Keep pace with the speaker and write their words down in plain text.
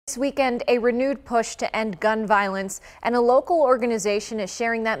This weekend, a renewed push to end gun violence, and a local organization is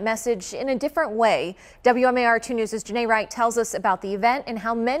sharing that message in a different way. WMAR 2 News' Janae Wright tells us about the event and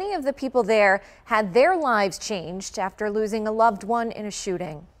how many of the people there had their lives changed after losing a loved one in a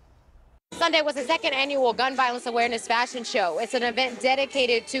shooting. Sunday was the second annual Gun Violence Awareness Fashion Show. It's an event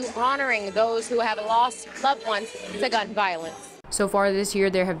dedicated to honoring those who have lost loved ones to gun violence. So far this year,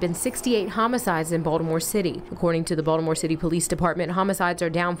 there have been 68 homicides in Baltimore City. According to the Baltimore City Police Department, homicides are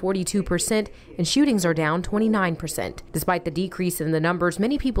down 42% and shootings are down 29%. Despite the decrease in the numbers,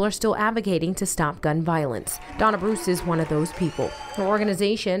 many people are still advocating to stop gun violence. Donna Bruce is one of those people. Her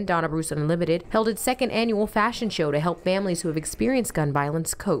organization, Donna Bruce Unlimited, held its second annual fashion show to help families who have experienced gun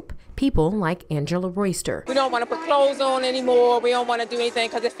violence cope. People like Angela Royster. We don't want to put clothes on anymore. We don't want to do anything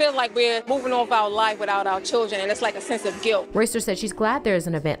because it feels like we're moving on with our life without our children, and it's like a sense of guilt. Royster said she's glad there's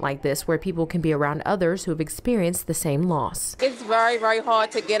an event like this where people can be around others who have experienced the same loss. It's very, very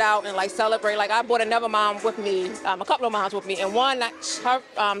hard to get out and celebrate. I brought another mom with me, a couple of moms with me, and one, her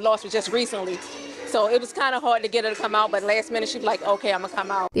loss was just recently. So it was kind of hard to get her to come out, but last minute she was like, okay, I'm going to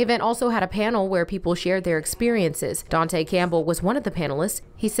come out. The event also had a panel where people shared their experiences. Dante Campbell was one of the panelists.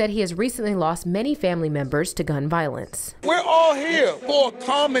 He said he has recently lost many family members to gun violence. We're all here for a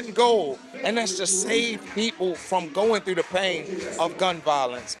common goal, and that's to save people from going through the pain of gun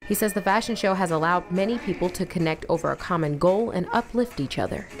violence. He says the fashion show has allowed many people to connect over a common goal and uplift each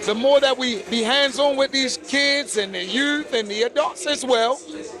other. The more that we be hands-on with these kids and the youth and the adults as well,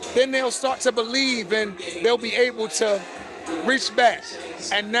 then they'll start to believe and they'll be able to reach back.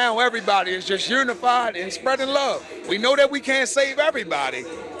 And now everybody is just unified and spreading love. We know that we can't save everybody,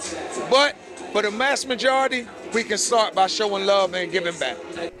 but for the mass majority, we can start by showing love and giving back.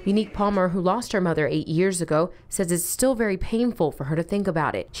 Unique Palmer, who lost her mother 8 years ago, says it's still very painful for her to think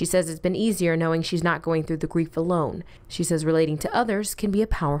about it. She says it's been easier knowing she's not going through the grief alone. She says relating to others can be a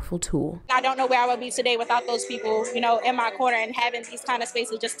powerful tool. I don't know where I would be today without those people, in my corner, and having these kind of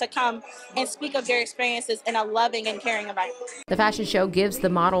spaces just to come and speak of their experiences in a loving and caring environment. The fashion show gives the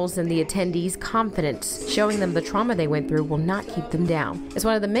models and the attendees confidence, showing them the trauma they went through will not keep them down. It's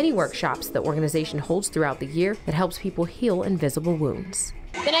one of the many workshops the organization holds throughout the year that helps people heal invisible wounds.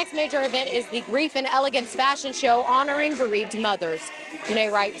 The next major event is the Grief and Elegance Fashion Show honoring bereaved mothers.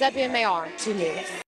 Janae Wright, WMAR 2 News.